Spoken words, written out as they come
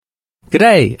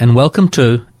G'day and welcome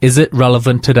to Is It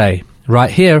Relevant Today? Right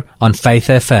here on Faith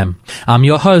FM. I'm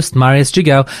your host, Marius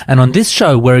Jigao, and on this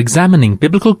show we're examining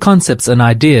biblical concepts and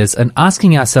ideas and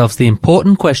asking ourselves the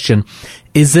important question,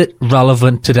 is it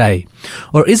relevant today?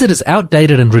 Or is it as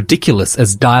outdated and ridiculous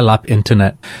as dial-up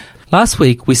internet? Last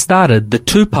week we started the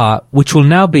two-part, which will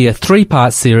now be a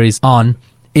three-part series on,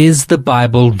 is the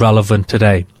Bible relevant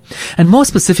today? And more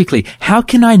specifically, how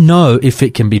can I know if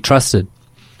it can be trusted?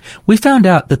 We found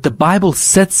out that the Bible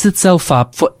sets itself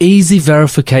up for easy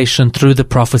verification through the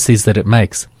prophecies that it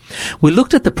makes. We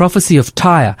looked at the prophecy of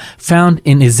Tyre, found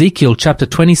in Ezekiel chapter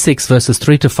 26 verses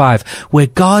 3 to 5, where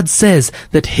God says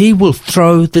that he will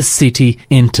throw the city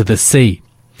into the sea.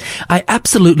 I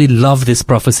absolutely love this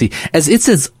prophecy, as it's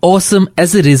as awesome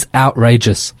as it is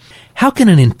outrageous. How can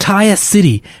an entire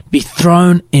city be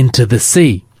thrown into the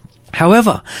sea?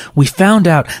 However, we found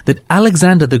out that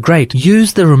Alexander the Great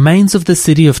used the remains of the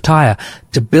city of Tyre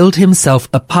to build himself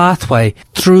a pathway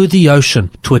through the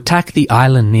ocean to attack the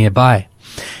island nearby.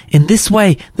 In this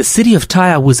way, the city of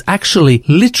Tyre was actually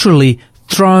literally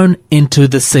thrown into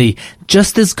the sea,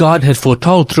 just as God had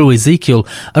foretold through Ezekiel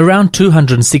around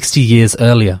 260 years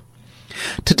earlier.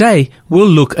 Today, we'll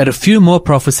look at a few more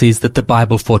prophecies that the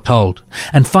Bible foretold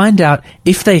and find out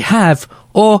if they have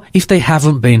or if they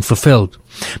haven't been fulfilled.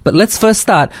 But let's first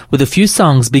start with a few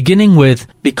songs, beginning with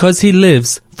Because He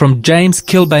Lives from James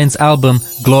Kilbane's album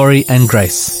Glory and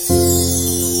Grace.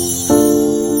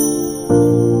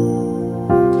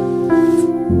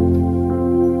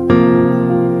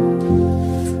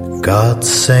 God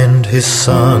sent His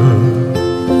Son,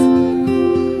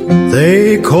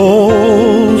 they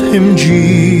called Him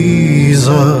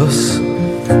Jesus.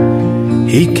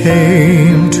 He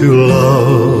came to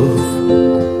love,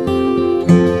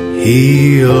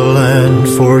 heal and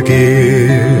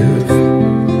forgive.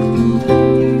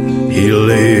 He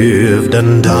lived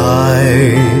and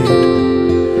died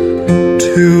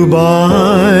to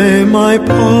buy my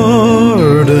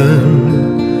pardon.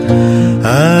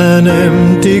 An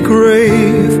empty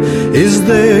grave is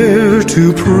there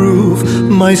to prove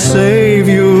my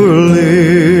Savior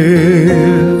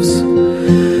lives.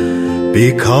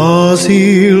 Because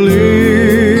He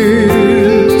lives,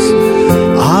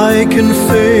 I can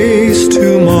face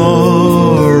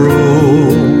tomorrow.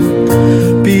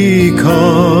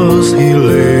 Because He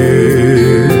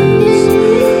lives,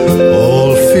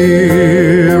 all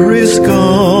fear is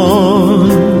gone.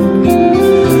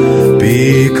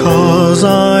 Because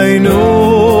I know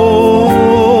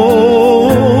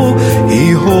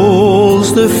He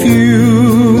holds the future,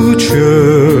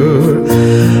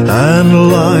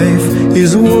 and life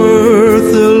is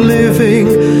worth the living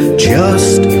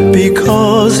just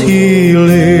because He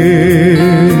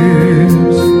lives.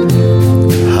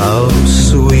 How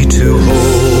sweet to hold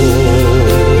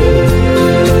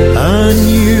a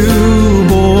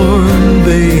newborn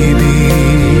baby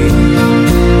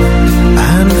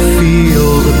and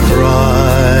feel the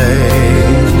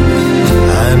pride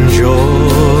and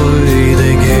joy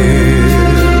they give.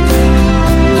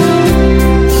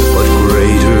 But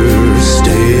greater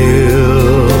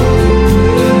still,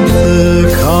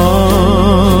 the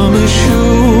calm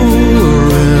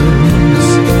assurance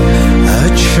a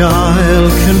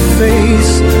child can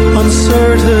face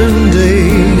uncertain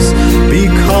days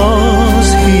because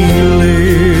He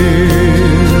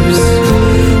lives.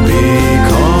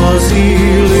 Because He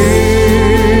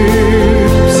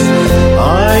lives, I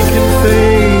can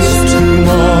face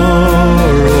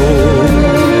tomorrow.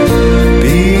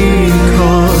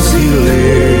 Because He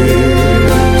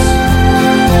lives,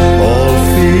 all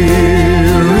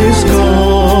fear is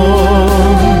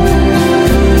gone.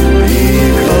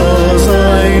 Because I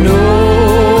know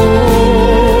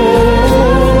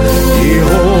He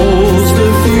holds the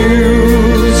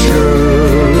future,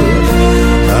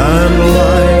 and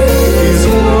life is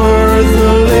worth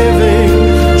the living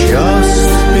just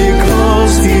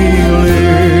because He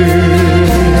lives.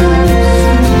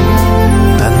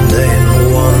 And then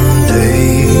one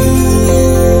day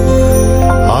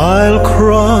I'll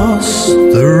cross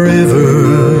the river,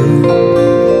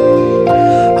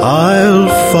 I'll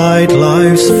fight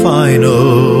life's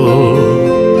final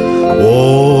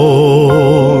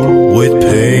war with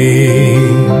pain.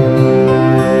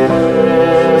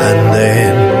 And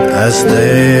then as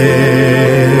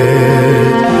death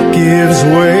gives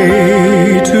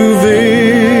way to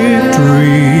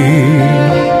victory,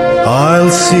 I'll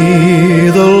see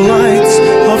the lights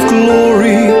of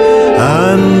glory,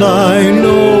 and I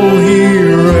know He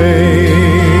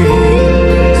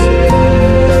reigns.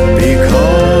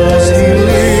 Because He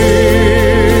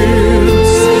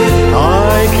lives, I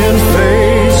can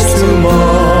face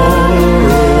tomorrow.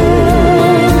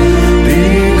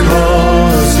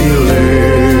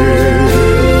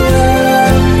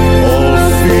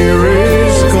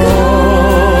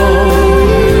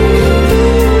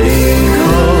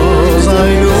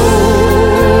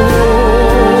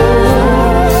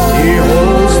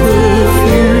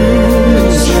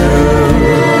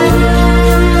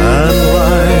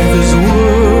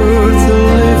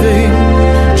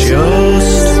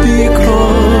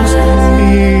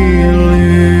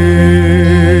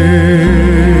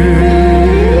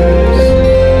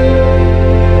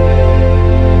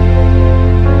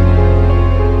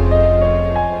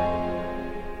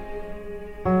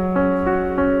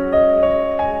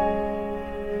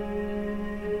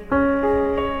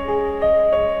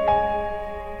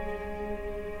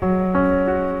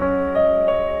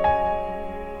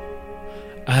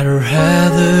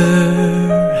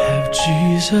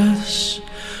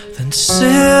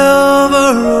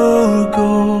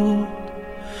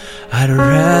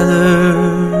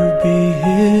 rather be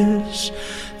His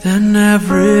than have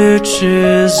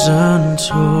riches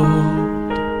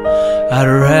untold. I'd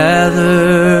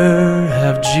rather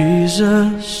have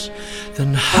Jesus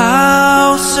than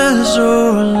houses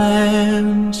or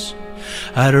lands.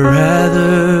 I'd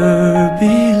rather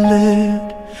be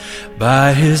led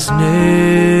by His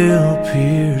nail-pierced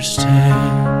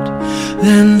hand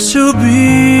than to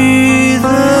be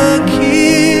the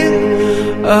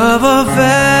king of a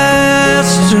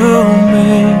vast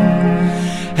domain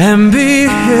and be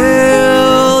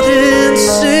held in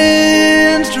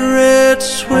sin's dread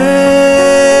sway.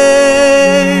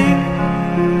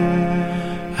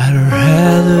 I'd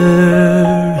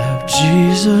rather have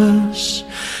Jesus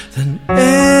than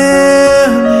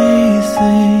anything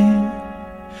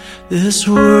this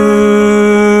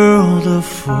world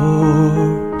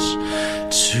affords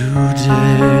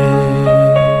today.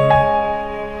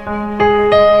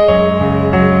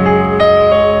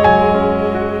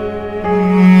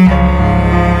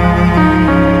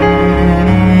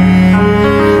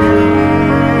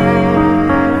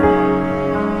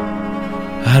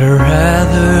 I'd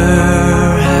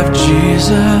rather have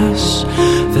Jesus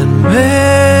than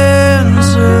man's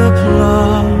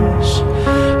applause.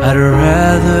 I'd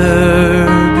rather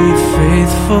be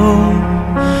faithful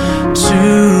to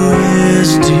His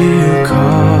dear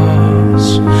cause.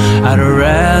 I'd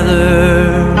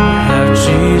rather have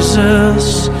Jesus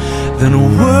than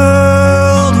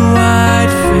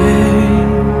worldwide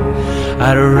fame.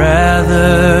 I'd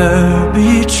rather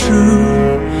be true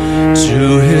to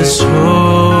His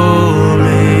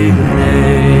holy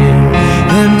name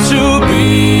than to be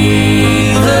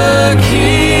the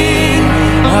king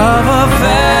of a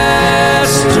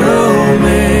vast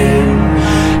domain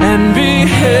and be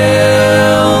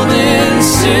held in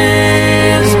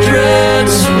sin's dread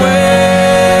sway.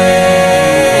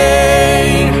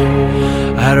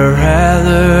 I'd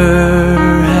rather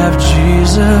have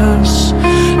Jesus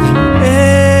than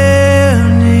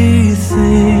anything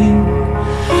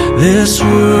this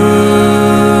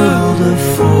world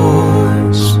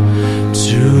affords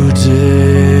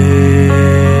today.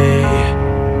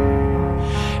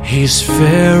 He's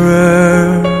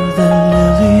fairer than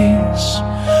lilies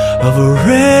of a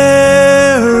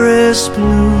rarest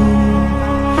bloom.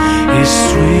 He's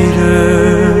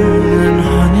sweeter than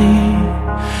honey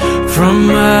from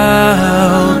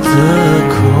out the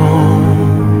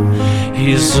comb.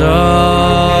 He's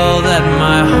all that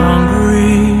my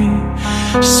hungry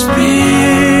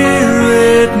spirit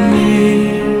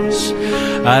needs.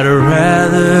 I'd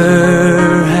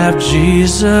rather have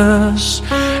Jesus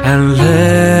and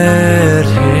let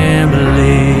Him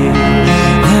lead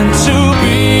than to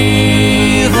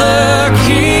be the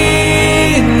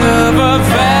king of a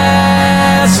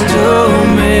vast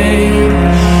domain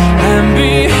and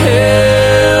be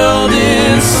held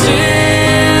in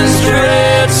sin's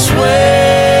dread sway.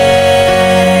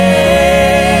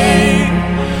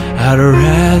 I'd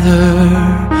rather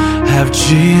have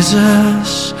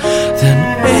Jesus than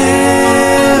anything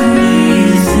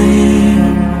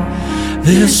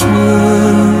this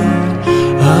world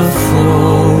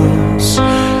affords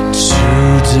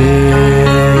today.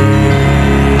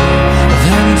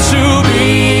 Than to be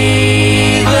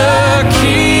the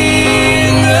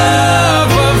king of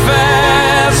a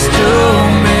vast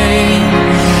domain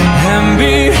and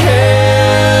be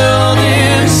held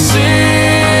in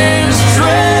sin's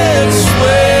dread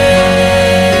sway.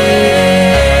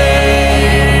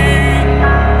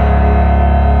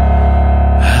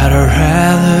 I'd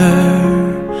rather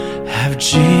have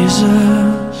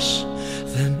Jesus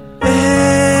than anything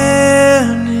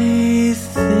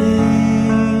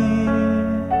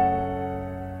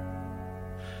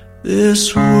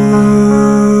this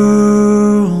world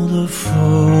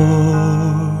affords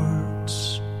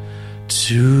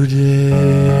today.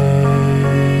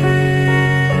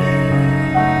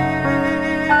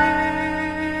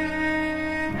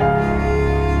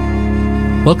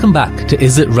 Welcome back to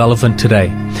Is It Relevant Today,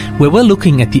 where we're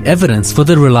looking at the evidence for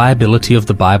the reliability of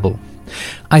the Bible.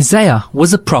 Isaiah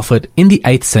was a prophet in the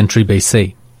 8th century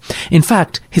BC. In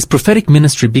fact, his prophetic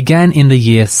ministry began in the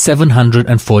year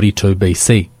 742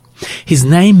 BC. His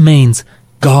name means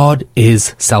God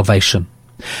is salvation.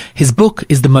 His book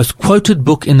is the most quoted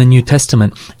book in the New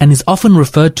Testament and is often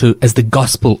referred to as the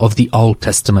Gospel of the Old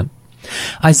Testament.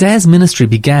 Isaiah's ministry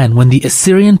began when the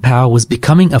Assyrian power was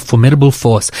becoming a formidable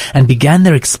force and began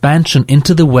their expansion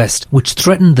into the west, which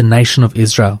threatened the nation of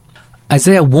Israel.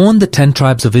 Isaiah warned the 10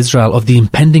 tribes of Israel of the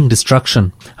impending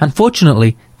destruction.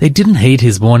 Unfortunately, they didn't heed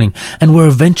his warning and were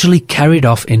eventually carried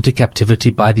off into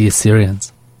captivity by the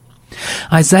Assyrians.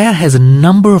 Isaiah has a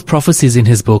number of prophecies in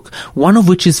his book, one of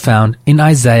which is found in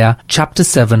Isaiah chapter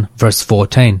 7, verse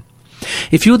 14.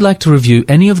 If you would like to review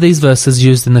any of these verses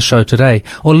used in the show today,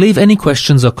 or leave any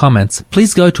questions or comments,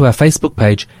 please go to our Facebook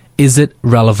page, Is It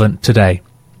Relevant Today?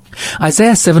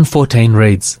 Isaiah 7:14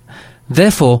 reads,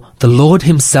 "Therefore the Lord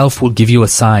himself will give you a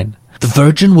sign. The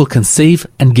virgin will conceive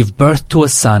and give birth to a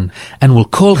son, and will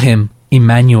call him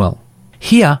Emmanuel."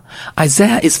 Here,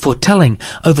 Isaiah is foretelling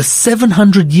over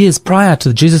 700 years prior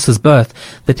to Jesus' birth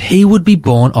that he would be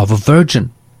born of a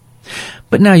virgin.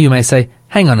 But now you may say,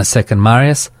 hang on a second,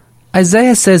 Marius.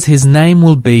 Isaiah says his name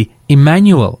will be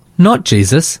Emmanuel, not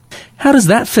Jesus. How does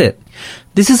that fit?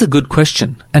 This is a good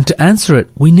question, and to answer it,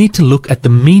 we need to look at the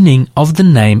meaning of the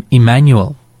name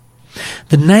Emmanuel.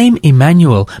 The name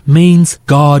Emmanuel means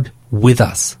God with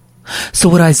us. So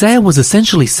what Isaiah was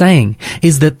essentially saying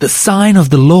is that the sign of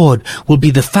the Lord will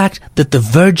be the fact that the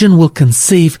virgin will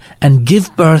conceive and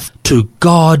give birth to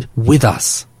God with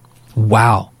us.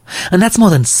 Wow. And that's more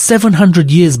than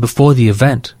 700 years before the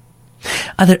event.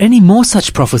 Are there any more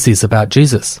such prophecies about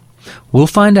Jesus? We'll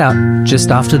find out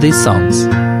just after these songs.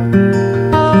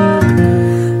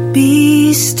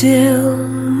 Be still,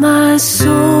 my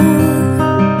soul.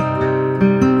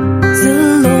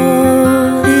 The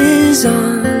Lord is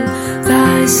on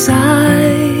thy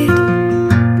side.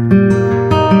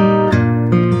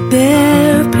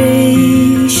 Bear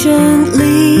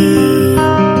patiently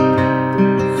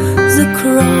the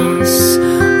cross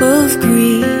of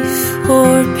grief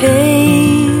or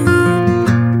pain.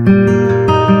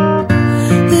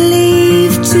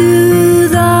 Leave to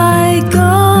thy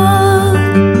God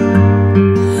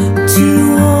to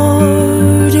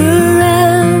order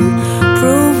and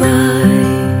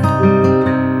provide.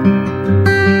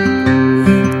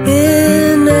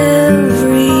 In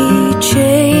every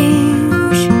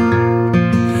change,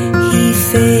 he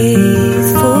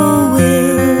faithful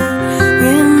will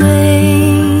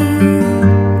remain.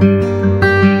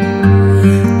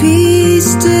 Be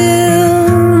still,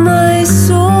 my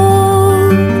soul,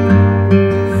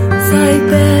 thy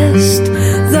best,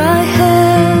 thy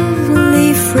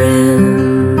heavenly friend.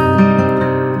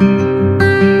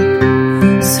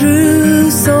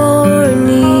 Through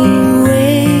thorny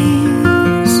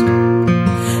ways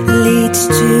leads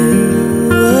to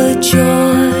a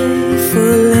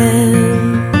joyful end.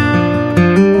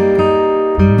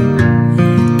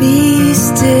 Be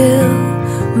still,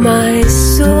 my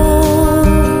soul,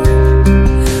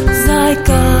 thy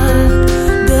God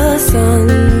doth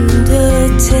undertake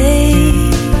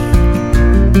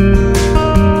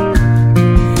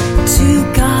to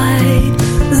guide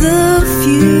the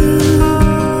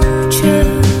future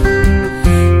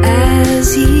as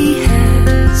he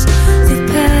has the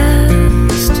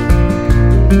past.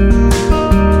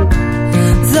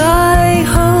 Thy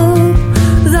hope,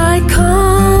 thy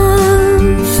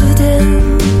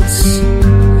confidence,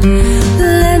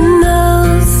 let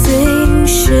nothing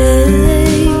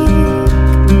shake.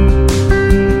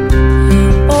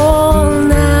 All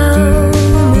now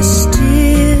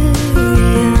mysterious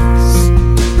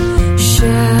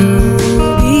shall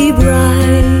be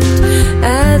bright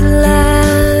at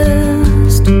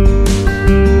last.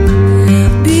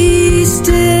 Be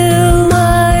still,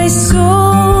 my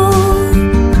soul,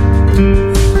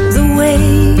 the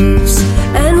waves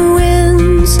and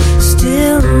winds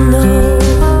still know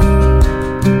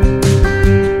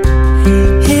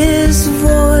his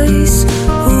voice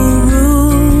who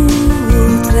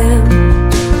ruled them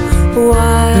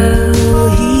while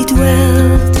he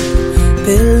dwelt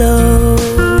below.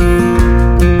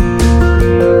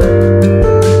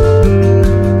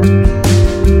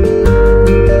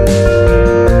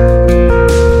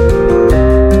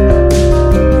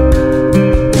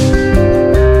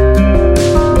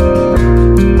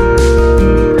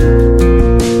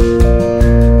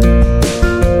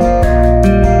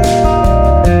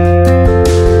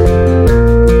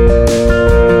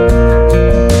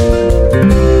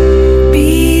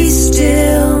 Be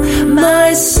still,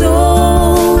 my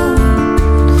soul,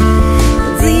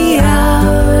 the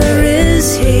hour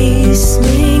is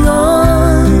hastening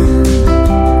on,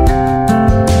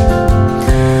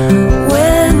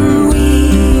 when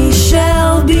we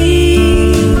shall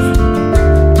be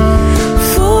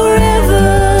forever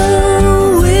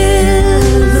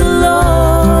with the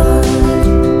Lord.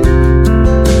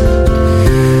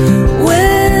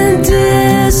 When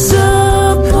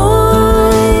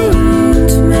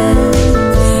disappointment,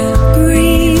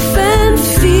 grief and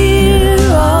fear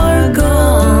are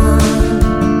gone,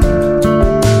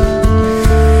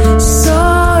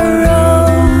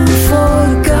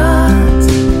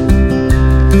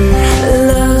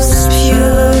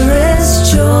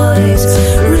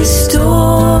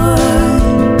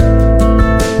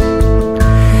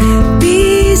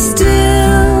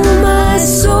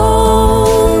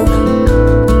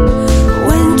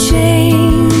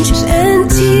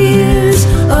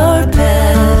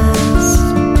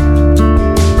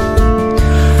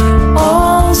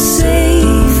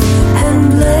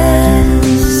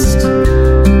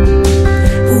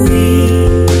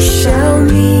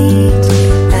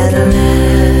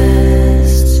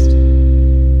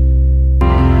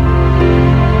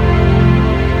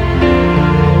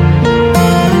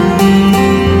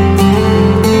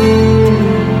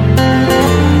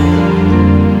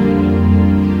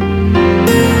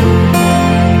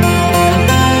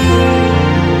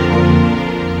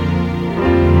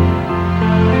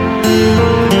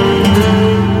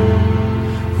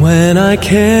 when I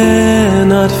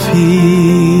cannot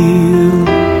feel,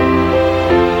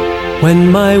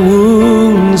 when my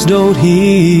wounds don't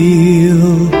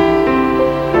heal,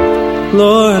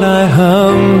 Lord, I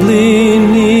humbly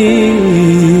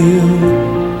kneel,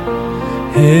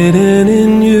 hidden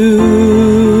in you.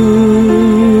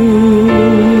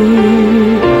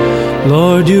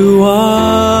 Lord, you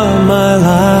are my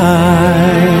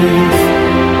life,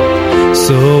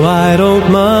 so I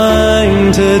don't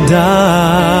mind to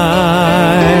die,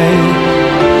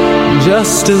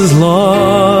 just as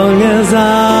long as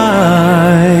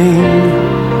I'm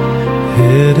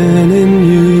hidden in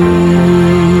you.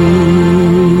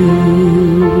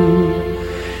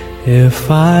 If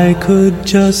I could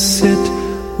just sit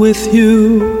with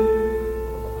you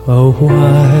a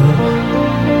while,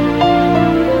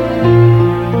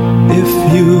 if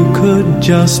you could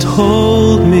just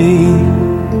hold me,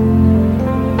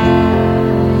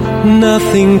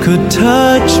 nothing could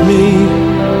touch me,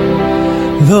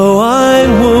 though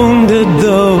I'm wounded,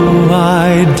 though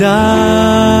I die.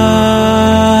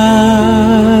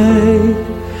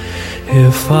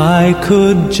 If I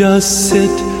could just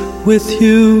sit with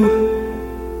you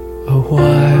a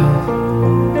while,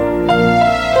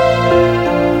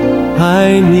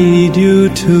 I need you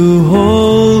to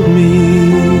hold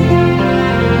me,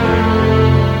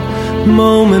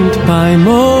 moment by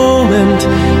moment,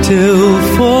 till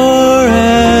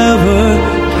forever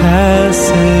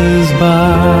passes by.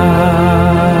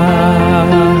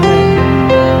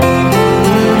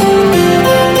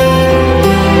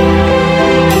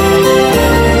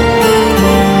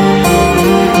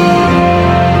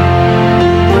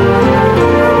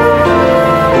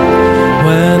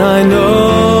 When I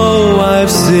know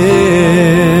I've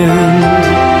sinned,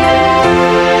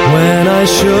 when I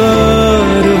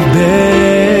should have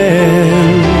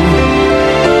been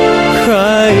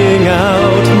crying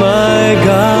out, my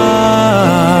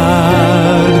God,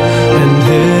 and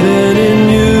hidden in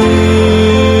you,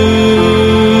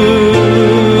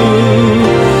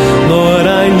 Lord, I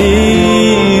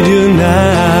need you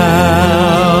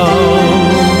now,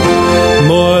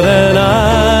 more than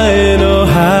I know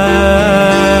how,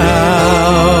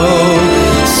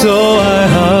 so I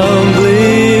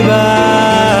humbly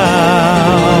bow,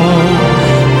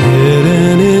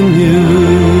 hidden in you.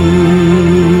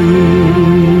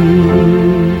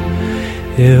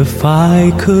 If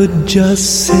I could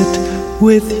just sit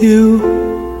with you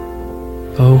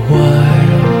a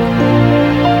while,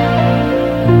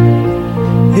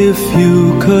 if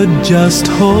you could just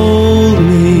hold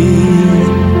me,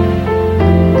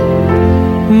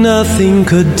 nothing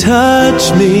could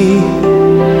touch me,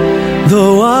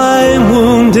 though I'm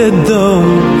wounded, though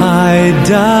I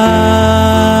die.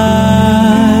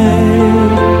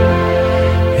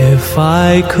 If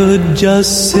I could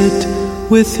just sit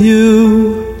with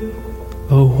you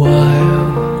a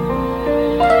while,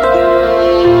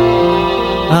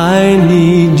 I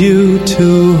need you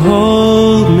to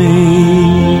hold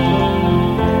me,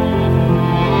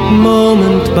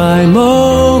 moment by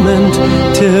moment,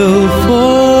 till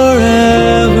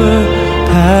forever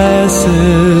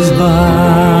passes by.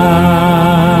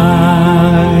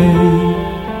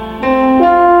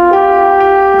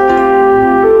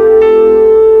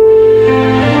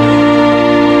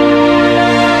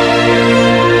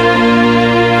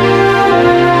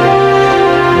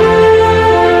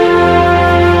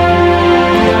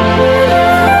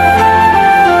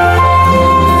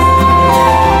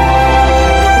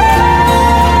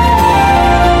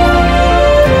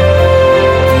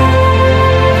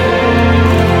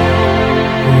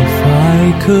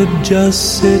 Could just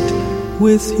sit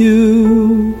with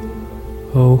you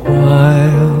a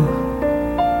while,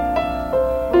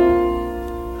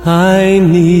 I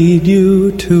need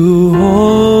you to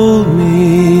hold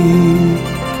me,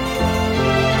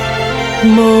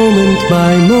 moment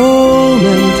by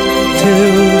moment,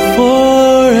 till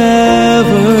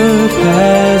forever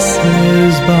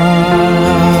passes by,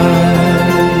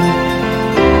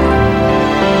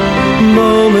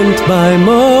 moment by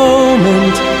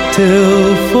moment,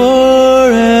 till forever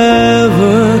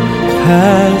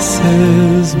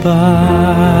passes by.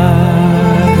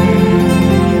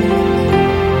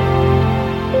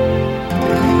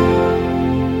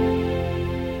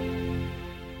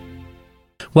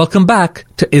 Welcome back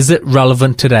to Is It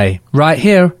Relevant Today, right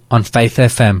here on Faith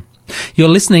FM. You're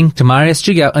listening to Marius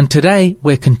Jigao, and today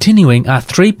we're continuing our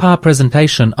 3-part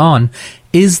presentation on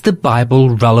Is the Bible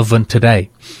Relevant Today?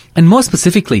 And more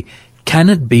specifically, can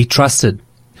it be trusted?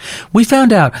 We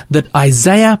found out that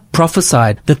Isaiah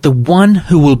prophesied that the one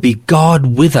who will be God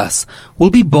with us will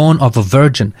be born of a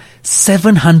virgin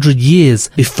 700 years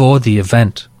before the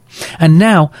event. And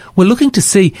now we're looking to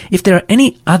see if there are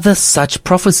any other such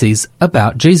prophecies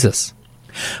about Jesus.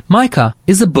 Micah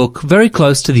is a book very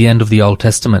close to the end of the Old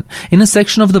Testament, in a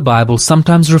section of the Bible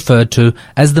sometimes referred to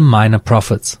as the Minor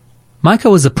Prophets. Micah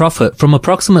was a prophet from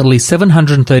approximately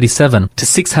 737 to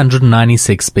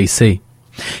 696 BC.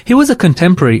 He was a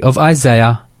contemporary of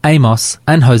Isaiah, Amos,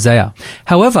 and Hosea.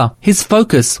 However, his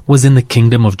focus was in the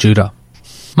kingdom of Judah.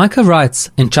 Micah writes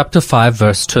in chapter 5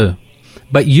 verse 2,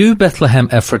 "But you, Bethlehem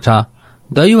Ephratah,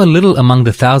 though you are little among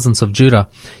the thousands of Judah,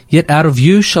 yet out of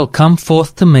you shall come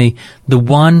forth to me the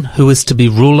one who is to be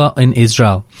ruler in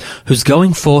Israel, whose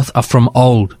going forth are from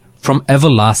old, from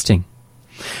everlasting."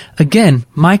 Again,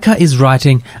 Micah is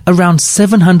writing around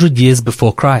 700 years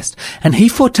before Christ, and he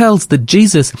foretells that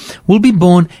Jesus will be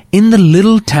born in the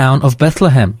little town of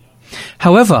Bethlehem.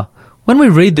 However, when we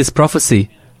read this prophecy,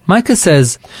 Micah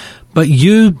says, "But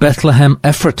you, Bethlehem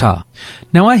Ephratah."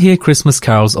 Now I hear Christmas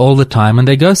carols all the time, and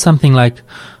they go something like,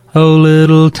 "O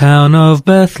little town of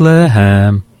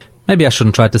Bethlehem." Maybe I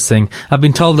shouldn't try to sing. I've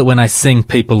been told that when I sing,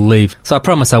 people leave, so I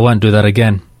promise I won't do that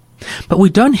again. But we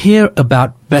don't hear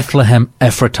about Bethlehem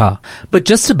Ephratah, but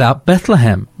just about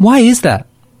Bethlehem. Why is that?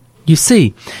 You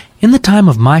see, in the time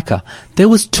of Micah, there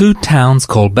was 2 towns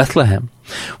called Bethlehem.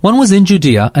 One was in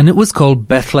Judea, and it was called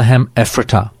Bethlehem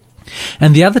Ephratah.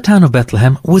 And the other town of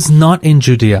Bethlehem was not in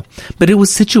Judea, but it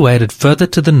was situated further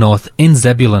to the north in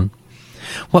Zebulun.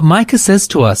 What Micah says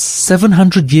to us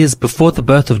 700 years before the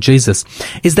birth of Jesus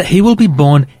is that he will be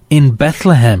born in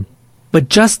Bethlehem. But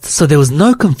just so there was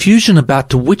no confusion about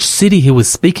to which city he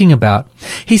was speaking about,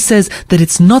 he says that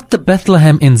it's not the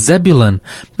Bethlehem in Zebulun,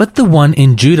 but the one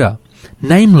in Judah,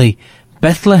 namely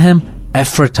Bethlehem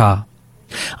Ephratah.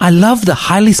 I love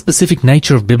the highly specific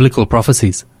nature of biblical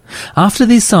prophecies. After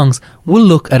these songs, we'll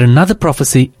look at another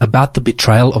prophecy about the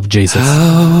betrayal of Jesus.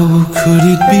 How could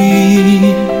it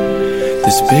be,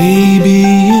 this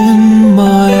baby in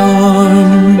my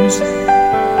arms,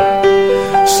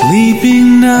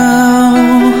 sleeping now,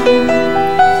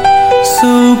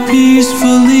 so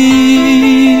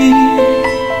peacefully,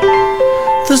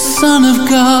 the Son of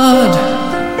God,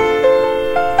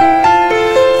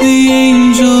 the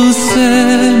angel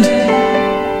said,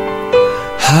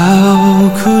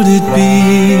 how could it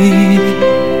be?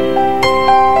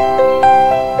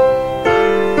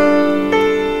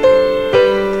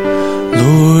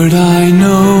 Lord, I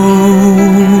know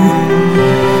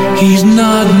he's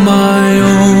not my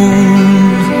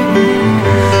own,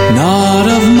 not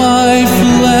of my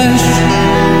flesh,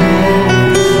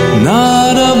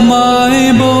 not of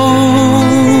my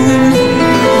bone.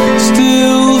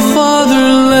 Still, Father,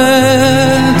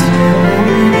 let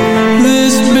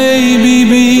this baby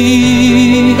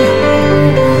be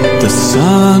the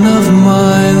son of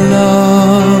my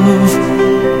love.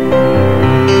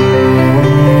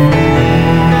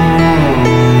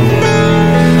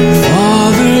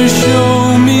 Father,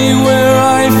 show me where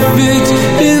I fit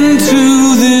into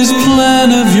this plan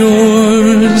of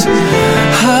yours.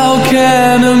 How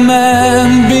can a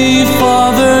man be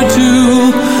father to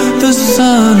the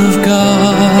Son of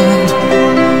God?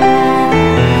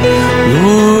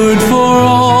 Lord, for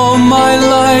all my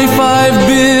life I've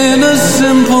been a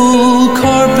simple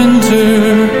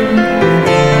carpenter.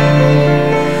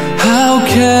 How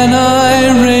can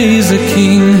I raise a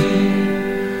king?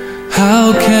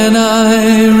 How can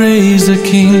I raise a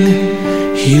king?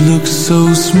 He looks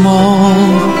so small,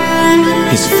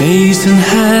 his face and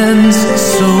hands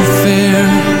so fair,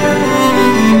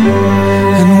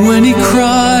 and when he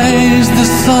cries the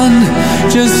sun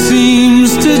just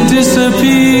seems to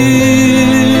disappear.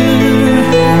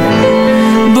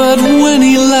 But when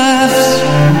he laughs,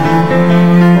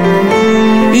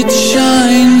 it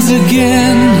shines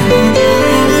again.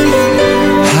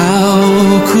 How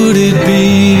could it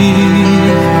be?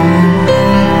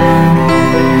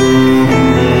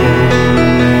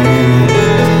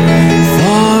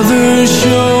 Father,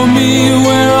 show me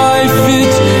where I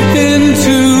fit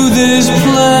into this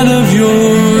plan of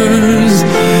yours.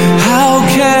 How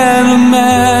can a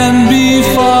man be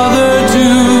father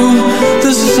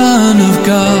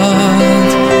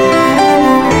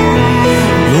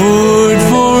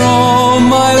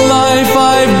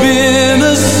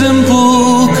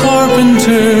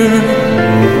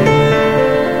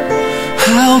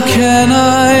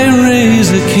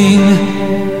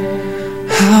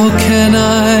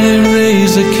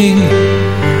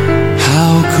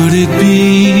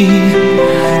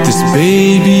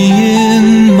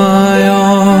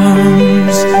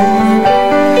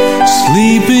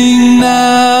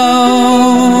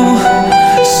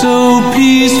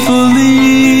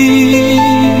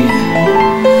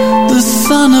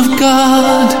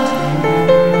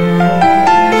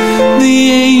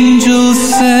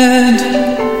said,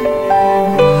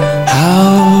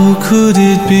 how could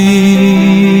it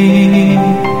be?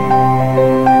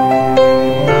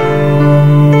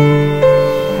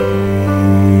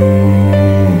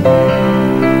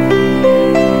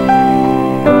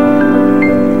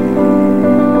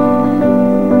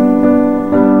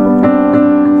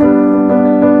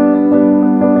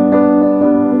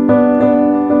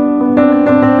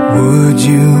 Would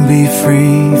you be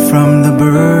free from the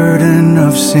burden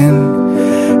of sin?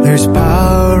 There's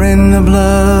power in the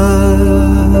blood.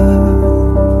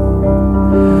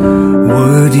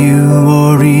 Would you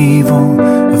or evil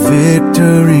a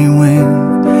victory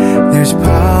win? There's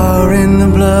power in the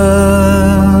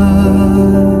blood.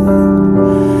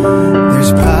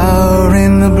 There's power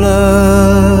in the blood.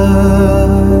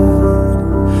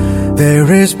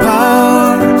 There is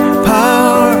power,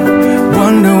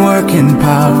 wonder-working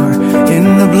power in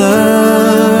the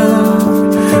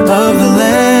blood of the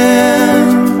Lamb.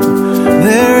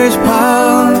 There is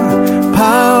power,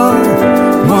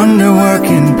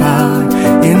 wonder-working power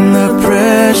in the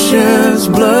precious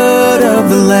blood of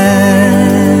the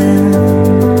Lamb.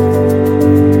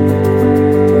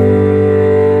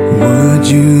 Would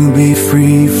you be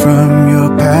free from your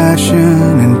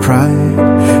passion and pride?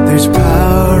 There's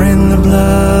power in the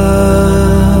blood.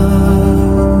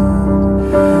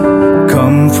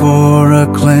 Come for a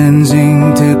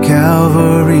cleansing to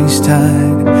Calvary's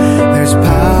tide. There's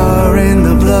power in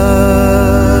the blood.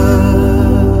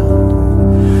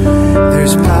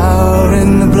 There's power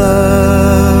in the blood.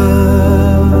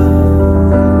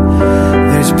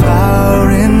 There's power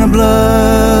in the blood.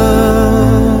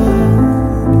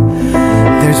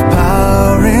 There's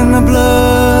power in the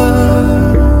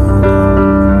blood.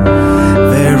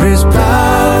 There is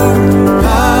power,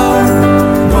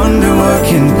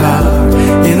 wonder-working power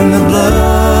in the blood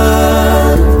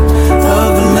of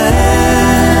the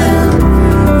Lamb.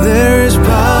 There is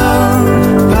power,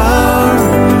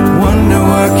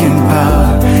 wonder-working power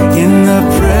in the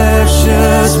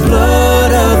precious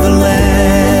blood of the Lamb.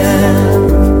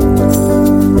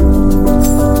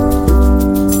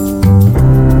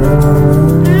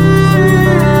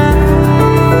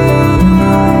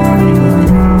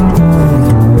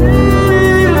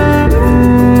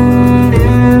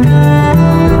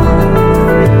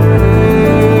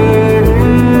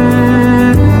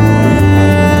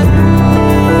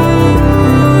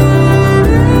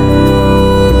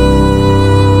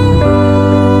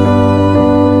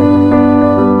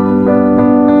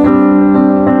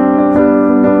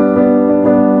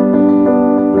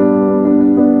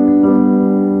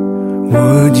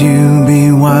 Would you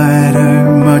be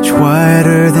whiter, much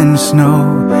whiter than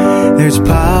snow? There's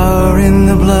power in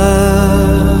the blood.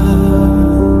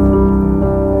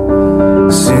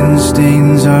 Sin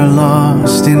stains are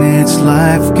lost in its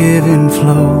life-giving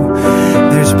flow.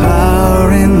 There's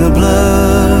power in the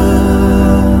blood.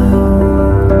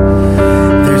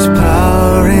 There's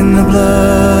power in the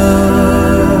blood.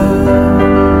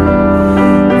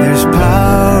 There's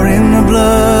power in the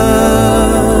blood.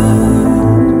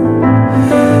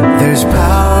 There's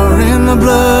power in the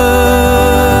blood.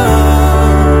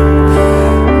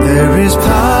 There is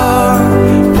power,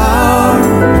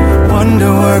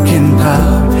 wonder-working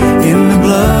power in the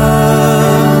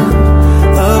blood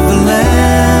of the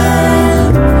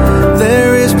Lamb.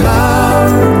 There is power,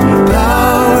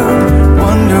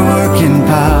 wonder-working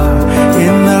power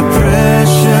in the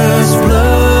precious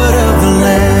blood of the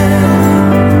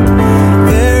Lamb.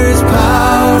 There is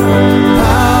power,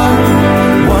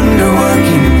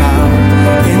 wonder-working power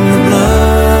in the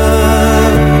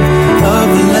blood of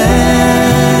the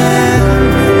Lamb.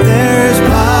 There is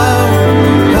power,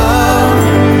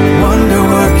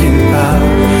 wonder-working power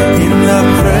in the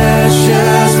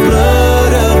precious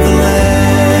blood of the Lamb.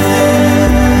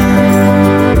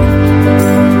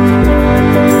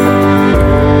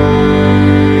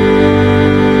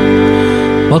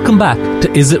 Welcome back to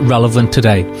Is It Relevant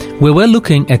Today, where we're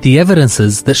looking at the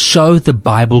evidences that show the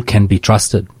Bible can be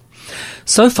trusted.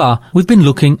 So far, we've been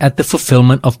looking at the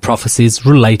fulfillment of prophecies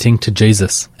relating to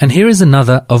Jesus. And here is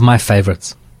another of my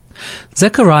favorites.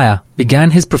 Zechariah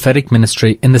began his prophetic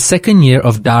ministry in the second year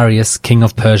of Darius, king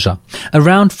of Persia,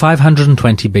 around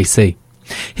 520 BC.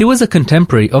 He was a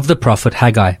contemporary of the prophet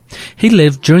Haggai. He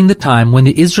lived during the time when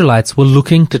the Israelites were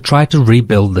looking to try to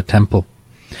rebuild the temple.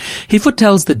 He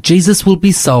foretells that Jesus will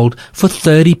be sold for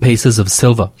 30 pieces of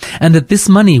silver, and that this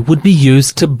money would be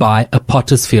used to buy a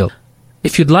potter's field.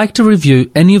 If you'd like to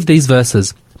review any of these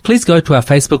verses, please go to our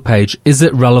Facebook page, Is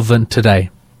It Relevant Today?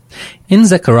 In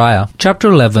Zechariah chapter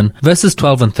 11, verses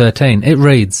 12 and 13, it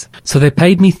reads, "So they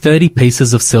paid me 30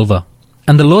 pieces of silver.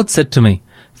 And the Lord said to me,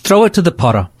 Throw it to the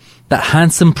potter. that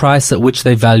handsome price at which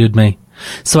they valued me.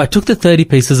 So I took the 30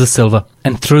 pieces of silver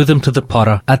and threw them to the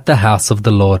potter at the house of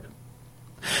the Lord.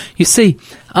 You see,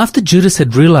 after Judas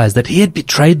had realized that he had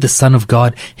betrayed the Son of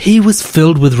God, he was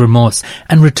filled with remorse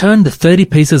and returned the 30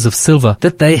 pieces of silver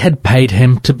that they had paid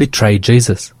him to betray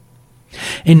Jesus.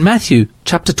 In Matthew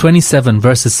chapter 27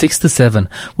 verses 6 to 7,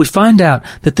 we find out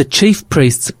that the chief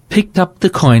priests picked up the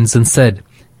coins and said,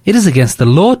 "It is against the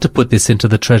law to put this into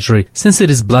the treasury, since it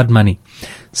is blood money."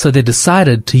 So they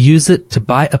decided to use it to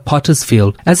buy a potter's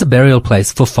field as a burial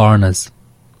place for foreigners.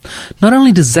 Not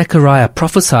only does Zechariah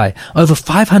prophesy over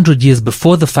 500 years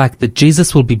before the fact that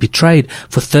Jesus will be betrayed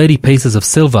for 30 pieces of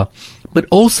silver, but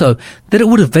also that it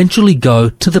would eventually go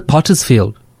to the potter's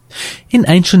field. In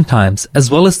ancient times,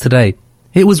 as well as today,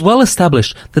 it was well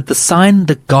established that the sign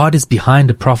that God is behind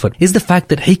a prophet is the fact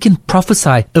that he can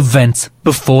prophesy events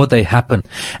before they happen,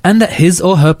 and that his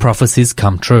or her prophecies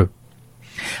come true.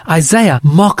 Isaiah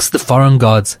mocks the foreign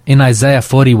gods in Isaiah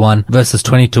 41 verses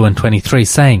 22 and 23,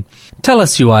 saying, "Tell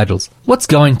us, you idols, what's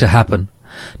going to happen?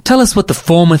 Tell us what the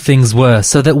former things were,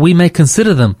 so that we may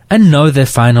consider them and know their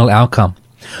final outcome.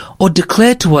 Or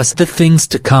declare to us the things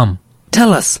to come.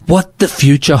 Tell us what the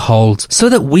future holds, so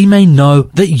that we may know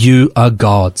that you are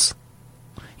gods."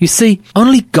 You see,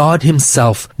 only God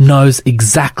himself knows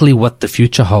exactly what the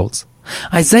future holds.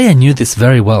 Isaiah knew this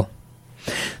very well.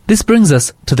 This brings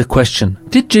us to the question,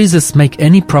 did Jesus make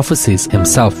any prophecies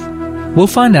himself? We'll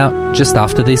find out just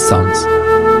after these songs.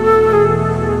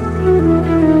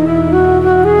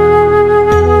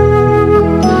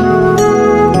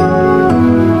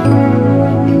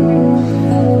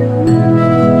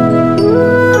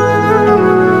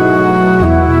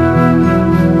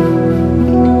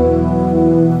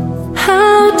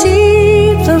 How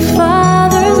deep the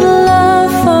Father's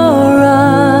love for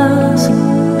us,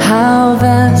 how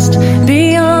vast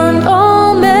beyond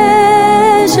all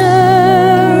measure,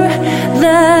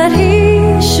 that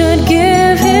he should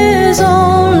give his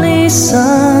only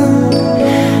Son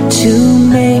to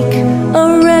make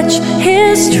a wretch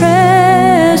his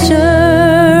treasure.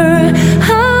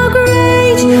 How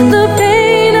great the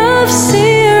pain of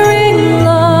searing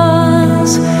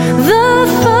loss, the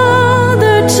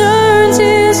Father turns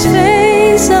his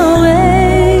face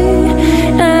away,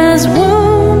 as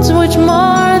wounds which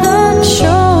mar the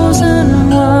chosen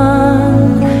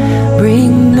one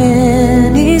bring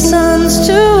many sons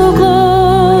to glory.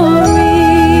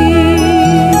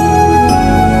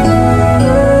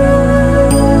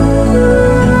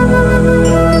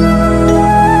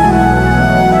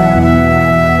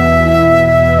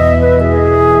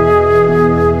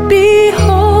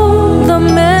 Behold the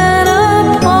man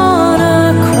upon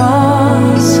a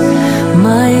cross,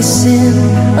 my sin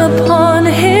upon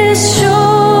his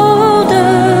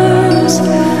shoulders.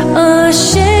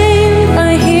 Ashamed,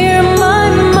 I hear my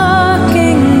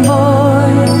mocking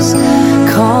voice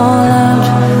call out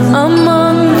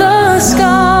among the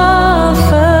scoffers.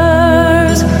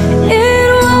 It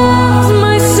was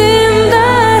my sin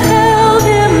that held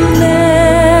him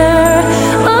there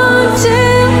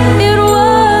until it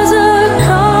was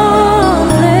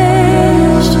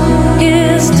accomplished.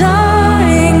 His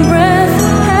dying breath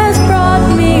has brought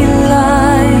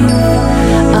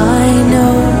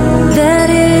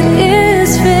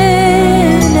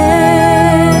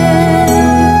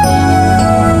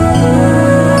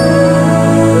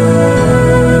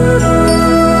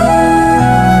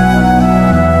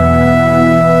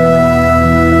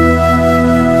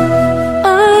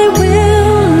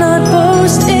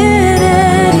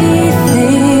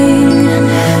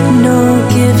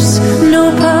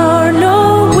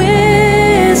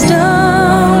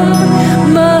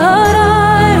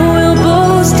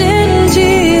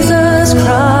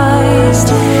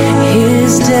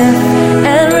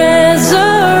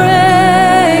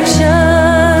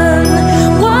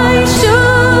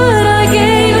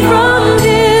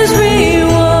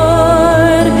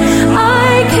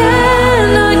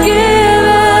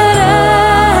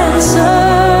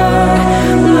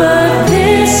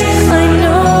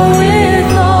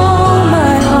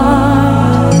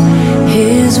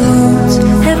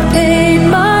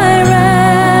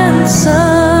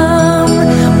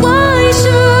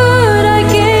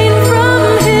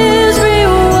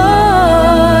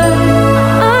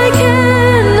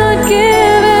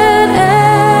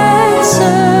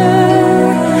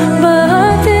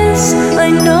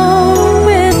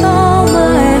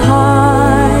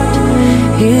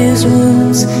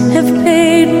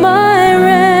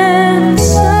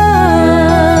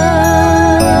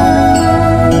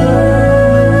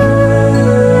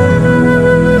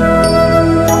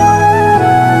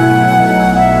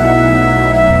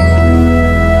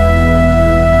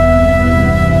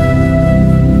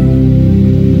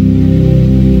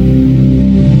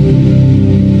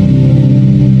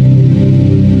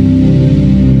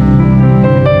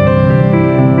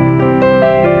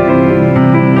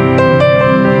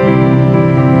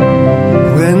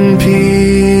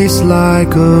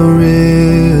like a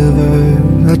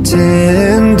river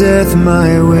attendeth my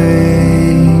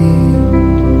way.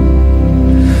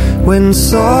 When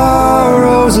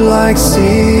sorrows like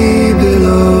sea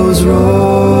billows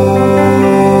roll,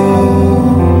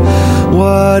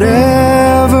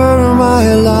 whatever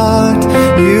my lot,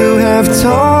 you have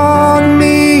taught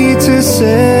me to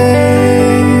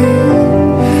say,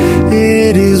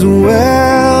 it is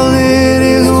well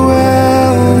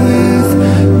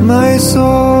with my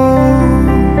soul.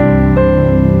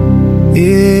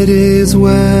 It is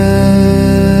well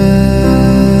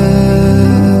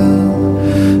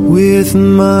with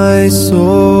my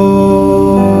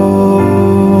soul.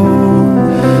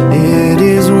 It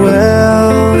is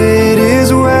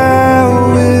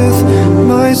well with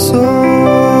my soul.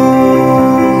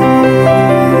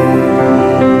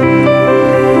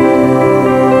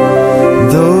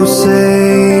 Though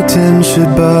Satan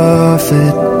should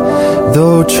buffet,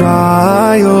 though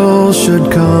trials should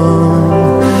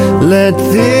come, let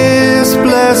this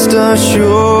blessed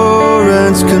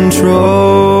assurance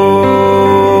control,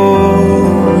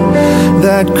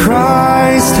 that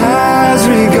Christ has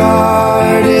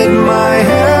regarded my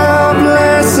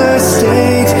helpless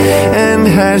estate and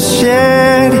has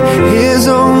shed his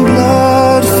own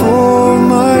blood for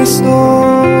my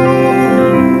soul.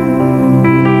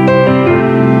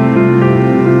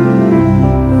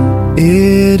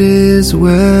 It is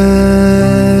well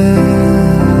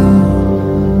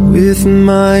with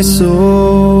my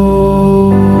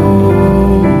soul.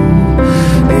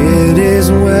 It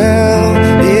is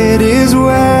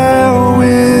well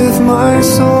with my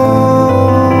soul.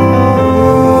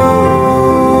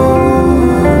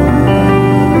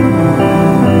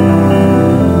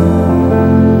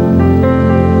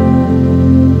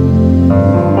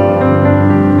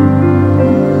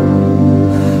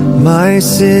 My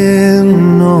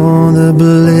sin, oh, the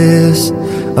bliss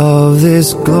of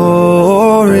this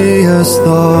glorious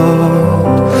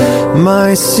thought.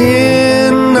 My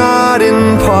sin, not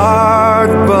in part,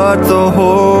 but the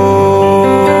whole,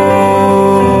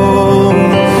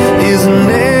 is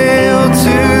nailed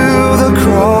to the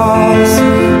cross,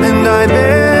 and I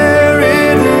bear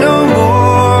it no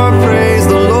more. Praise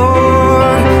the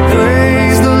Lord,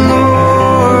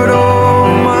 oh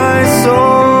my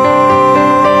soul.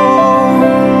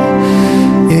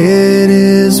 It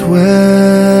is well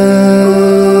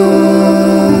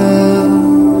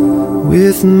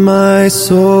with my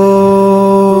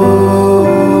soul.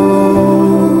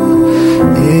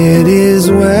 It is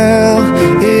well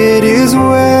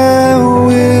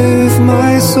with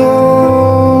my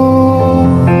soul.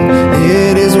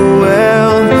 It is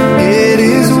well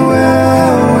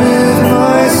with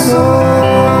my soul.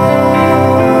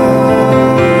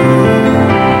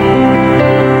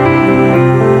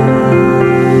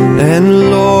 And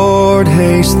Lord,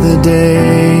 haste the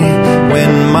day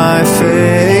when my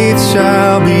faith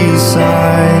shall be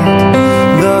sight,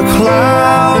 the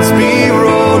clouds be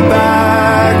rolled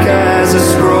back as a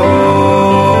scroll,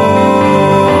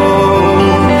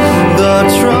 the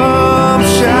trump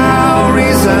shall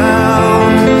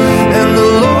resound, and the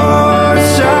Lord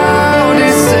shall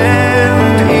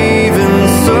descend. Even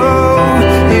so,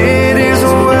 it is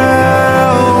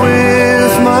well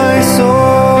with my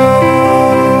soul.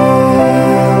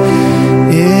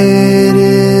 It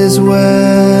is well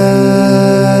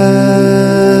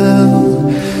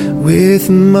with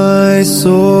my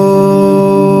soul.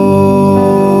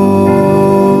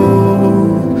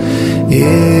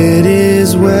 It is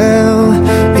well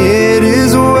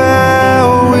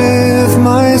with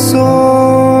my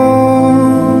soul.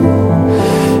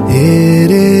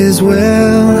 It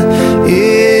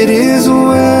is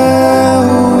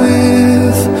well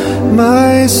with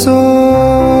my soul.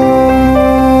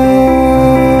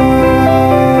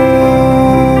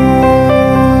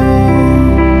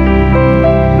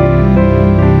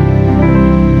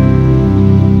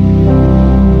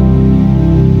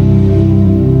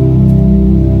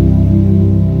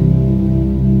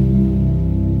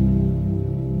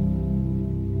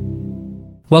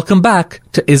 Welcome back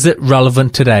to Is It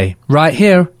Relevant Today, right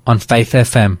here on Faith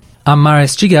FM. I'm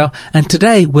Marius Jigao, and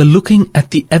today we're looking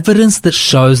at the evidence that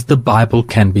shows the Bible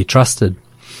can be trusted.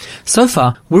 So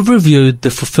far, we've reviewed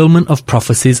the fulfillment of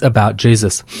prophecies about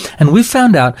Jesus, and we've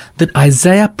found out that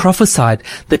Isaiah prophesied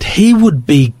that he would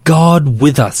be God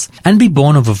with us and be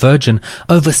born of a virgin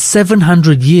over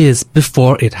 700 years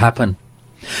before it happened.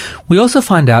 We also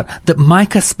find out that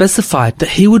Micah specified that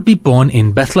he would be born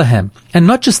in Bethlehem. And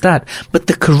not just that, but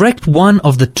the correct one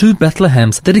of the two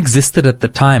Bethlehems that existed at the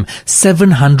time,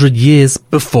 700 years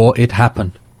before it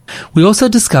happened. We also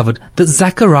discovered that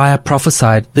Zechariah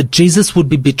prophesied that Jesus would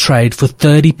be betrayed for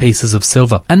 30 pieces of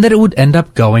silver and that it would end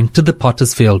up going to the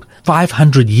potter's field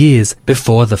 500 years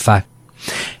before the fact.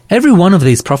 Every one of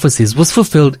these prophecies was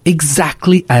fulfilled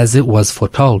exactly as it was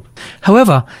foretold.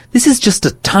 However, this is just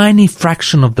a tiny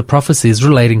fraction of the prophecies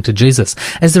relating to Jesus,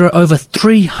 as there are over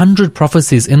 300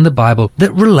 prophecies in the Bible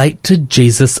that relate to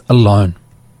Jesus alone.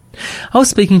 I was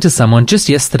speaking to someone just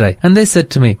yesterday, and they said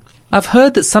to me, "I've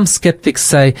heard that some skeptics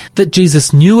say that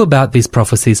Jesus knew about these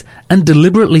prophecies and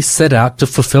deliberately set out to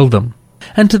fulfill them."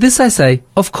 And to this I say,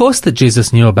 of course that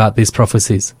Jesus knew about these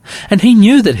prophecies, and he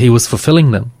knew that he was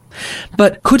fulfilling them.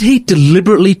 But could he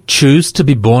deliberately choose to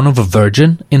be born of a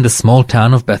virgin in the small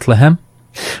town of Bethlehem?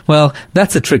 Well,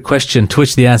 that's a trick question, to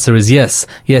which the answer is yes.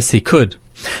 Yes, he could.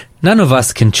 None of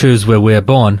us can choose where we're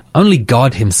born. Only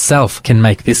God himself can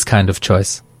make this kind of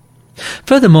choice.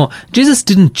 Furthermore, Jesus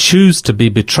didn't choose to be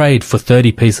betrayed for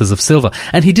 30 pieces of silver,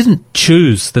 and he didn't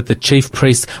choose that the chief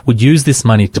priests would use this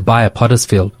money to buy a potter's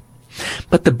field.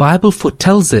 But the Bible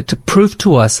foretells it to prove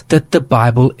to us that the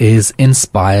Bible is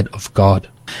inspired of God.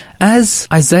 As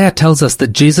Isaiah tells us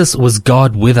that Jesus was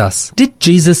God with us, did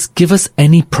Jesus give us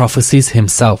any prophecies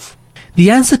himself?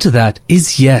 The answer to that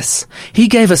is yes. He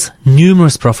gave us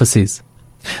numerous prophecies.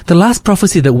 The last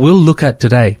prophecy that we'll look at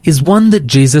today is one that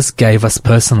Jesus gave us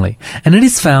personally, and it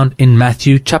is found in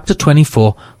Matthew chapter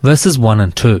 24, verses 1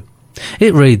 and 2.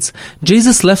 It reads,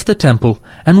 "Jesus left the temple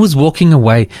and was walking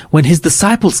away when his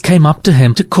disciples came up to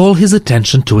him to call his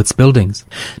attention to its buildings.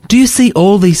 'Do you see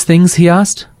all these things?' he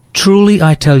asked. 'Truly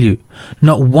I tell you,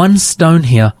 not one stone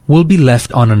here will be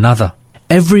left on another.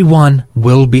 Every one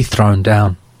will be thrown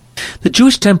down.'" The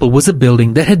Jewish temple was a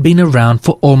building that had been around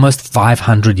for almost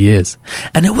 500 years,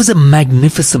 and it was a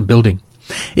magnificent building.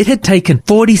 It had taken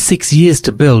 46 years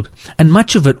to build, and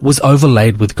much of it was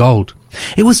overlaid with gold.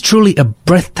 It was truly a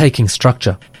breathtaking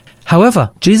structure. However,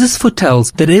 Jesus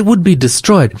foretells that it would be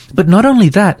destroyed, but not only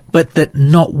that, but that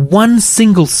not one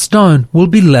single stone will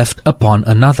be left upon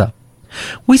another.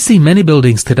 We see many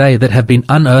buildings today that have been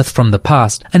unearthed from the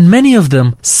past, and many of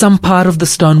them, some part of the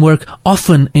stonework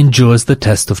often endures the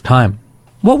test of time.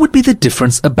 What would be the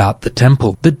difference about the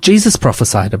temple that Jesus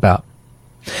prophesied about?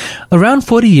 Around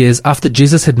 40 years after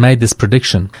Jesus had made this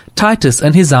prediction, Titus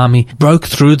and his army broke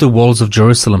through the walls of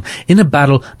Jerusalem in a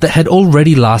battle that had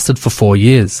already lasted for 4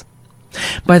 years.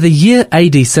 By the year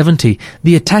AD 70,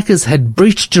 the attackers had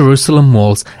breached Jerusalem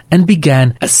walls and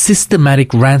began a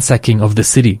systematic ransacking of the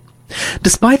city.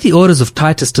 Despite the orders of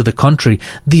Titus to the contrary,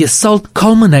 the assault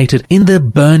culminated in the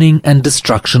burning and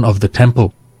destruction of the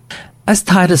temple. As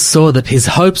Titus saw that his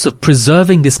hopes of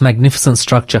preserving this magnificent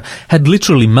structure had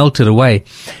literally melted away,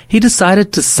 he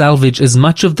decided to salvage as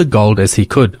much of the gold as he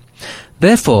could.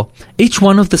 Therefore, each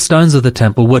one of the stones of the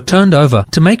temple were turned over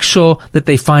to make sure that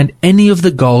they find any of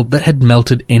the gold that had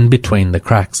melted in between the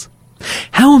cracks.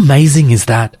 How amazing is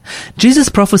that? Jesus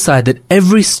prophesied that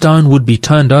every stone would be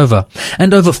turned over,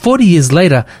 and over 40 years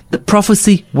later, the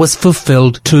prophecy was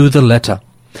fulfilled to the letter.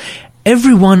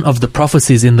 Every one of the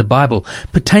prophecies in the Bible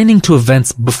pertaining to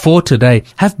events before today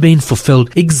have been fulfilled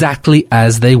exactly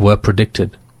as they were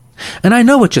predicted. And I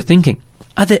know what you're thinking.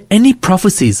 Are there any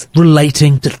prophecies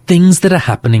relating to things that are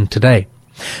happening today?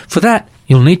 For that,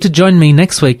 you'll need to join me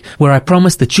next week, where I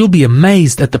promise that you'll be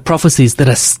amazed at the prophecies that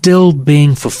are still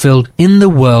being fulfilled in the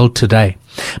world today.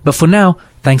 But for now,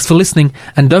 thanks for listening,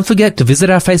 and don't forget to visit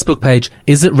our Facebook page,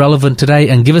 Is It Relevant Today,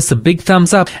 and give us a big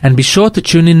thumbs up, and be sure to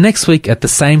tune in next week at the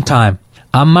same time.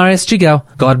 I'm Marius Jigao.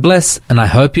 God bless, and I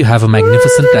hope you have a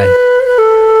magnificent day.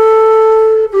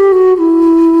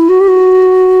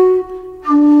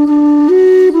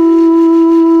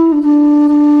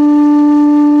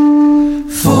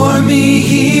 For me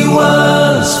he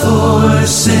was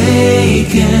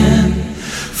forsaken,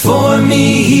 for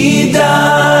me he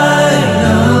died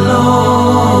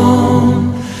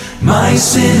alone, my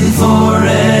sin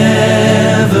forever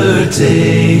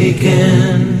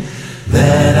taken,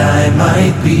 that I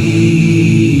might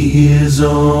be his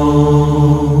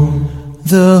own.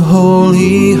 The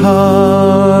holy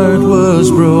heart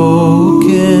was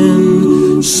broken,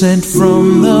 sent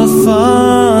from the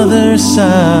Father's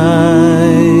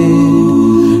side.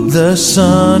 The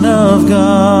Son of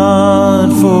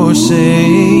God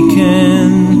forsaken,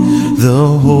 the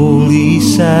holy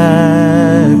sacrifice.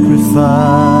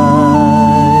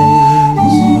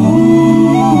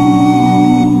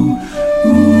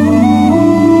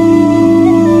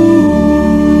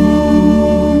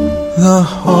 The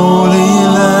Holy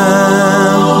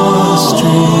Lamb was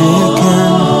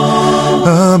stricken,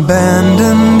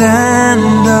 abandoned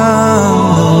and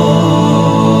alone.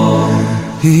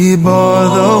 He bore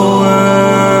the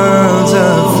world's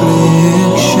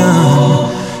affliction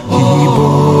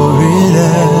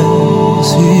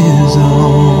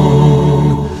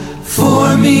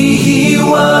he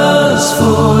was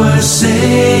forsaken.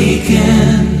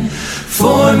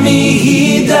 For me he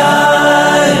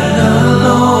died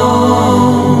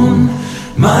alone.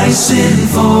 My sin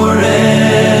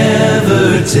forever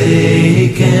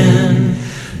taken,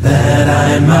 that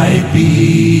I might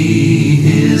be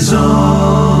his own.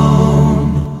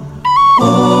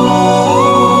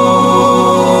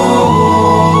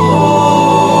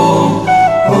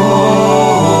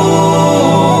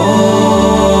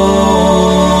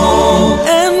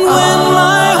 And when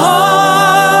my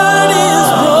heart is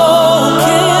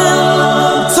broken,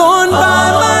 torn by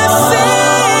my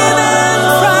sin and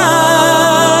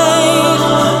pride,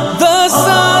 the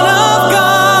Son of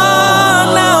God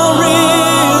now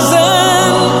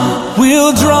risen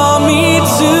will draw me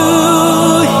to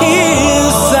his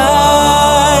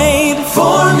side.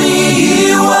 For me he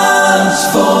was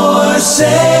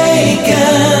forsaken.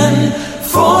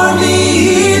 For me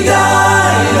he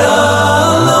died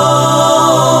alone.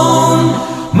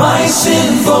 My sin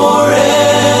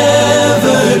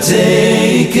forever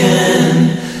taken,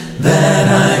 that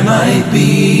I might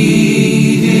be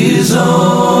his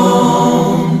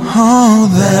own. Oh,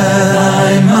 That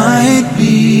I might be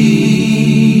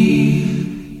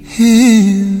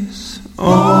his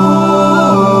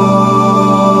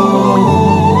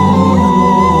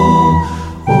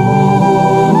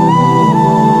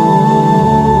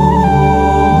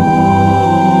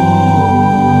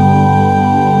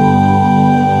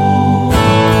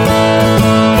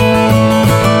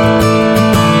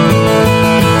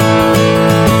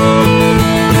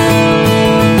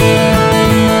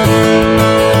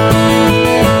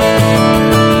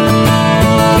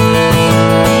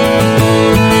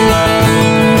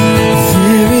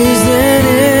There is an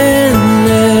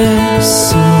endless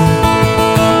song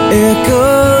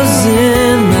echoes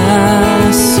in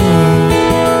my soul.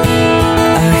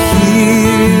 I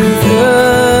hear the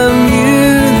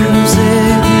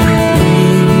music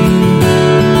ring,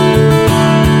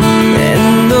 and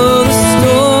though the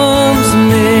storms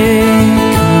may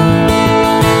come,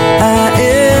 I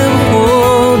am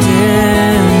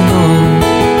holding on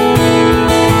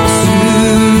to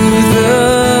the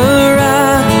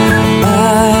rock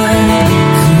I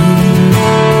cling.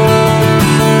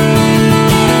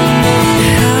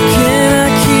 How can I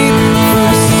keep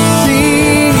from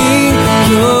singing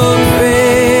your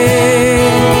praise?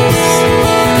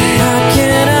 How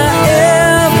can I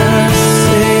ever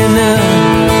say enough?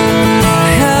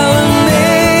 How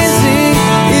amazing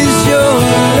is your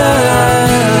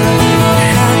love?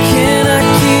 How can I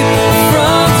keep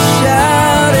from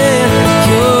shouting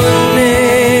your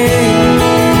name?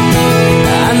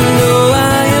 I know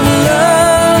I am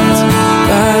loved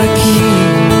by the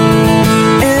King,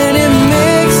 and it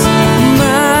makes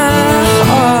my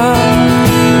heart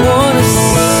wanna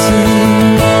sing.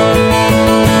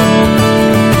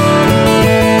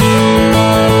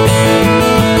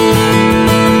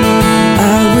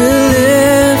 I will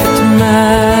lift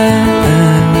my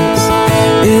eyes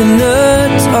in the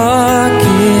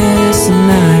darkest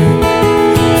night,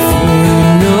 for I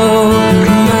know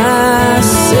my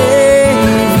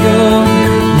Savior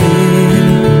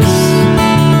lives.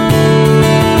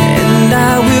 And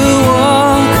I will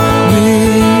walk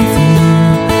with you,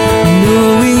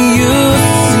 knowing you'll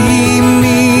see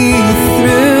me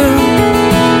through,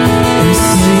 and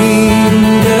sing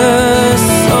the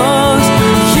songs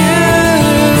you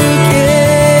give.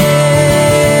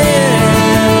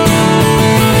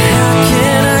 How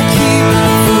can I keep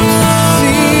from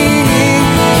singing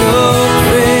your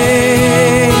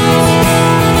praise?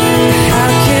 How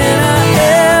can I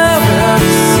ever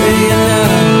say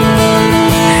enough?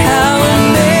 How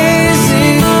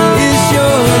amazing is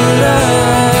your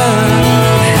love?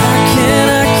 How can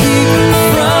I keep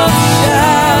from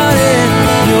shouting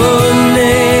your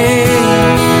name?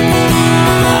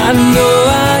 I know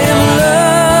I am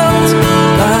loved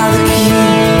by the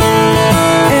King,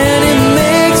 and it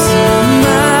makes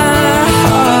my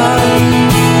heart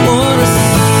wanna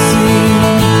sing.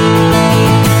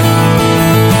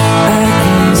 I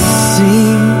can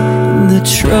sing in the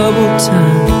troubled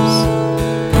times,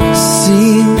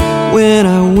 sing when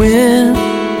I win.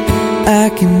 I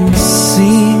can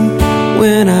sing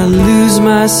when I lose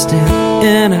my step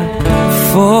and I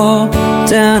fall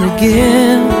down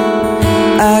again.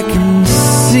 I can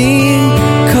sing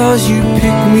 'cause you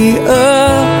pick me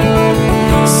up,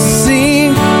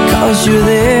 sing 'cause you're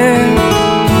there.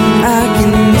 I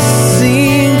can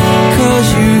sing 'cause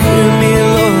you hear me,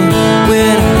 Lord,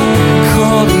 when I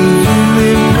call to you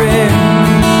in prayer.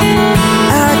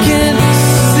 I can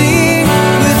sing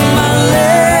with my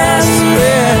last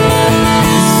breath,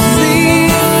 sing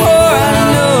for I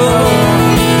know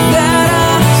that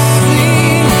I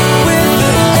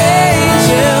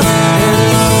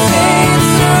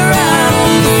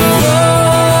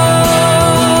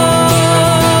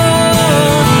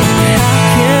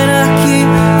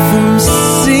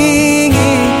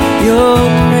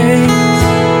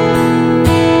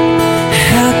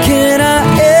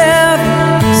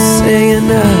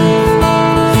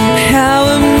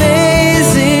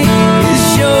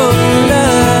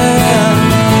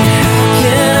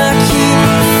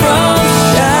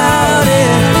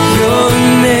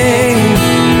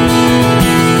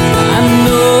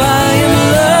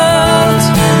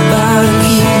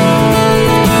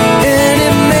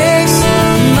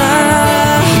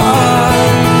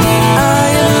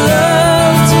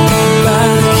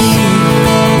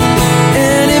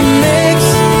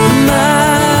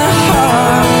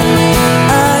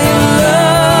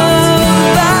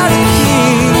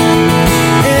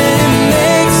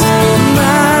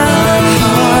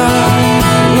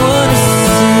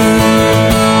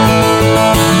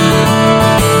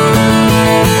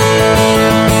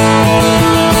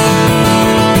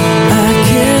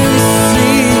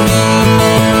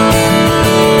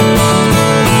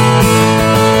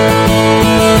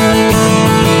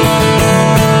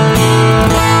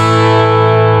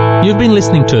been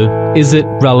listening to Is It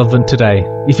Relevant Today?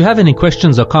 If you have any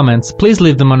questions or comments, please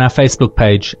leave them on our Facebook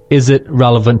page, Is It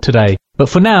Relevant Today? But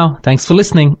for now, thanks for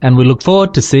listening, and we look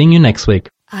forward to seeing you next week.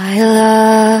 I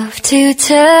love to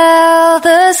tell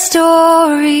the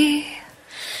story.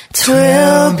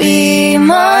 'Twill be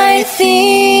my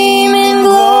theme in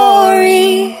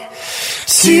glory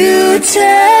to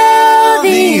tell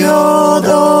the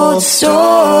old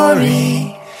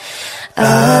story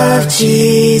of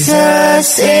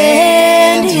Jesus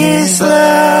and His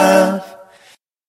love.